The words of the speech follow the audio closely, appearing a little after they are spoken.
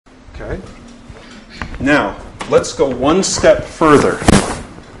Okay. Now, let's go one step further.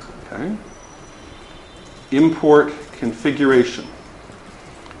 Okay. Import configuration.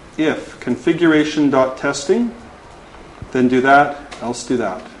 If configuration.testing, then do that, else do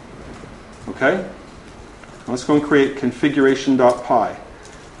that. Okay? Let's go and create configuration.py.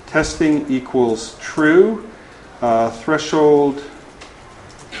 Testing equals true. Threshold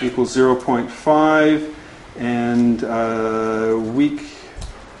equals 0.5. And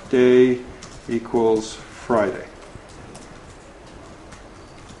weekday equals Friday.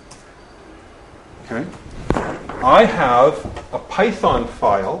 Okay? I have a Python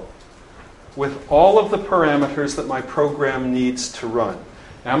file with all of the parameters that my program needs to run.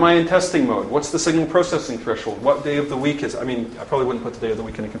 Am I in testing mode? What's the signal processing threshold? What day of the week is it? I mean, I probably wouldn't put the day of the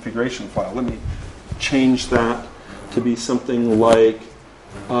week in a configuration file. Let me change that to be something like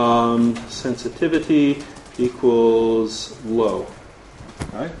sensitivity equals low.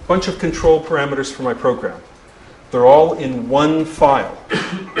 Right? Bunch of control parameters for my program. They're all in one file.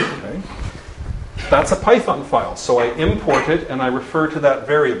 Okay? That's a Python file, so I import it and I refer to that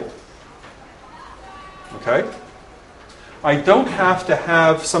variable. Okay? I don't have to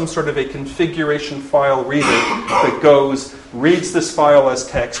have some sort of a configuration file reader that goes, reads this file as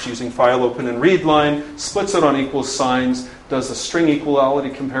text using file open and read line, splits it on equals signs, does a string equality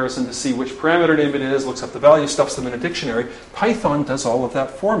comparison to see which parameter name it is, looks up the value, stuffs them in a dictionary. Python does all of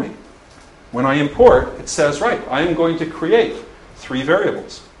that for me. When I import, it says, right, I am going to create 3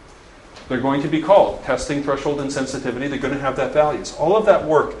 variables. They're going to be called testing, threshold, and sensitivity. They're going to have that values. All of that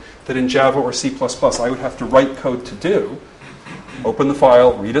work that in Java or C++ I would have to write code to do, open the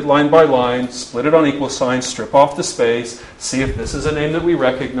file, read it line by line, split it on equal signs, strip off the space, see if this is a name that we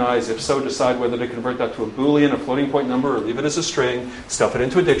recognize. If so, decide whether to convert that to a Boolean, a floating point number, or leave it as a string, stuff it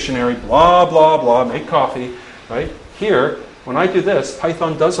into a dictionary, blah, blah, blah, make coffee. Right? Here, when I do this,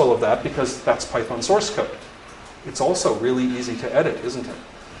 Python does all of that because that's Python source code. It's also really easy to edit, isn't it?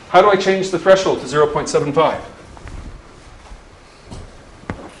 How do I change the threshold to 0.75?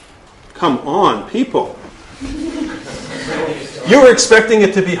 Come on, people. You were expecting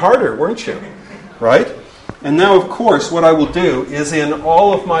it to be harder, weren't you? Right? And now, of course, what I will do is in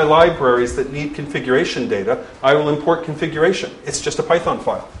all of my libraries that need configuration data, I will import configuration. It's just a Python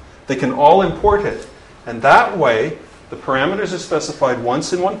file. They can all import it. And that way, the parameters are specified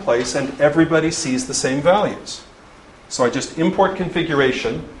once in one place and everybody sees the same values. So I just import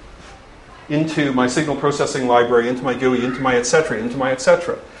configuration into my signal processing library, into my GUI, into my etc., into my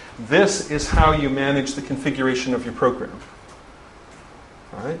etc. This is how you manage the configuration of your program.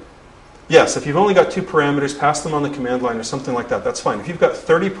 All right? Yes, if you've only got 2 parameters, pass them on the command line or something like that. That's fine. If you've got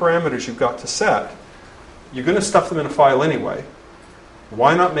 30 parameters you've got to set, you're going to stuff them in a file anyway.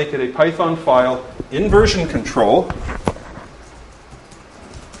 Why not make it a Python file in version control?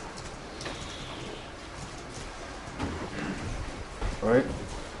 Right?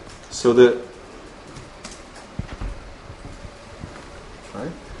 So that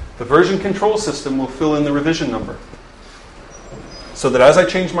the version control system will fill in the revision number. So that as I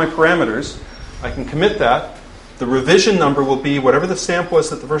change my parameters, I can commit that. The revision number will be whatever the stamp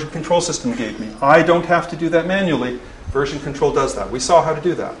was that the version control system gave me. I don't have to do that manually. Version control does that. We saw how to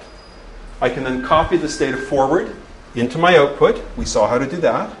do that. I can then copy this data forward into my output. We saw how to do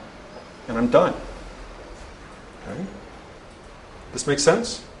that. And I'm done. Okay? This makes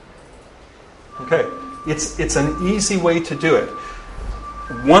sense? Okay. It's an easy way to do it.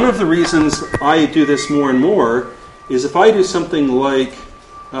 One of the reasons I do this more and more is if I do something like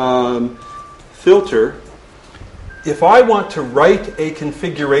filter, if I want to write a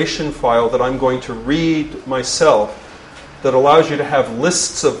configuration file that I'm going to read myself that allows you to have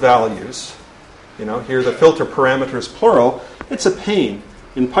lists of values, here the filter parameter is plural, it's a pain.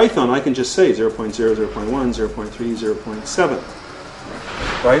 In Python, I can just say 0.0, 0.1, 0.3,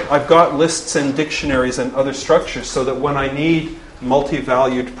 0.7. Right? I've got lists and dictionaries and other structures so that when I need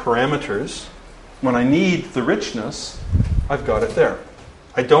multi-valued parameters, when I need the richness, I've got it there.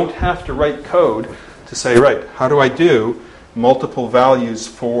 I don't have to write code to say, right, how do I do multiple values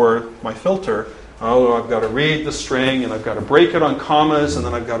for my filter? Oh, I've got to read the string, and I've got to break it on commas, and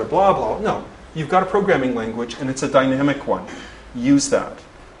then I've got to blah, blah. No, you've got a programming language, and it's a dynamic one. Use that.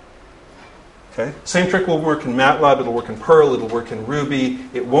 Okay? Same trick will work in MATLAB, it'll work in Perl, it'll work in Ruby.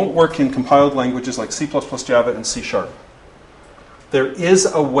 It won't work in compiled languages like C++, Java, and C#. There is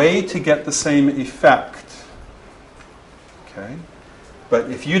a way to get the same effect. Okay? But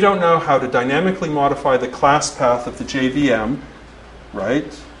if you don't know how to dynamically modify the class path of the JVM,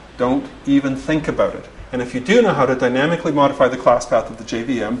 right, don't even think about it. And if you do know how to dynamically modify the class path of the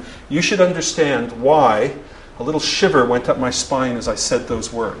JVM, you should understand why A little shiver went up my spine as I said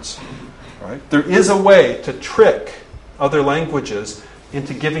those words. Right? There is a way to trick other languages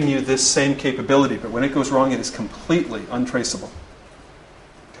into giving you this same capability, but when it goes wrong, it is completely untraceable.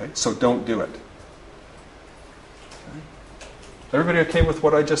 Okay? So don't do it. Okay? Everybody okay with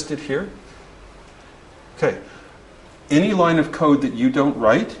what I just did here? Okay. Any line of code that you don't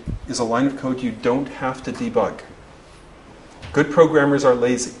write is a line of code you don't have to debug. Good programmers are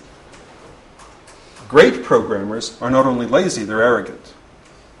lazy. Great programmers are not only lazy, they're arrogant.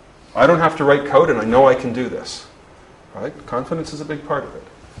 I don't have to write code and I know I can do this. Right? Confidence is a big part of it.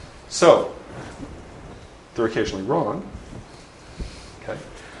 So, they're occasionally wrong. Okay.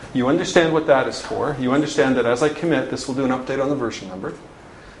 You understand what that is for. You understand that as I commit, this will do an update on the version number.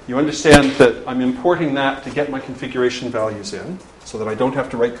 You understand that I'm importing that to get my configuration values in, so that I don't have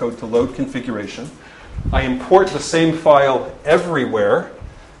to write code to load configuration. I import the same file everywhere,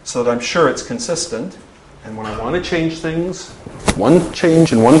 so that I'm sure it's consistent. And when I want to change things, one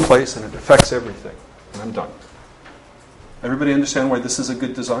change in one place, and it affects everything. And I'm done. Everybody understand why this is a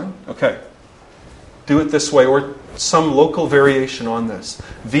good design? Okay. Do it this way, or some local variation on this.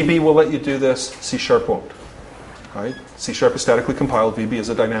 VB will let you do this, C# won't. Right? C# is statically compiled, VB is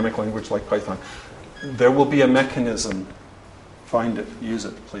a dynamic language like Python. There will be a mechanism. Find it, use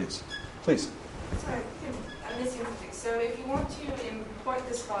it, please. Please. Sorry, I'm missing something. So if you want to import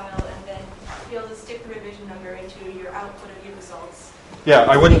this file and then be able to stick the revision number into your output of your results. Yeah,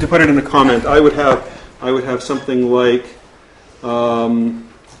 I wouldn't put it in a comment. I would have something like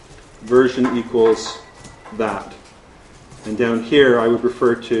version equals that. And down here I would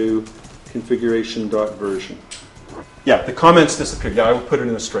refer to configuration.version. Yeah, the comments disappear. Yeah, I would put it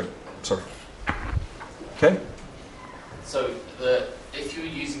in a string. Sorry. Okay? So if you were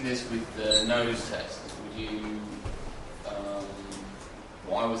using this with the nose test, would you,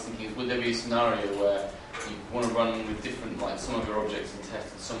 what I was thinking is, would there be a scenario where you want to run with different, like some of your objects in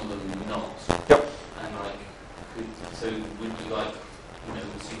test and some of them not? Yep. And so would you like,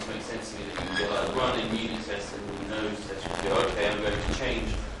 it seems to make sense to me that you would run a unit test and the nose test would go, okay, I'm going to change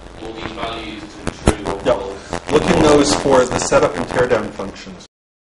all these values to true or false. Look in those for the setup and teardown functions.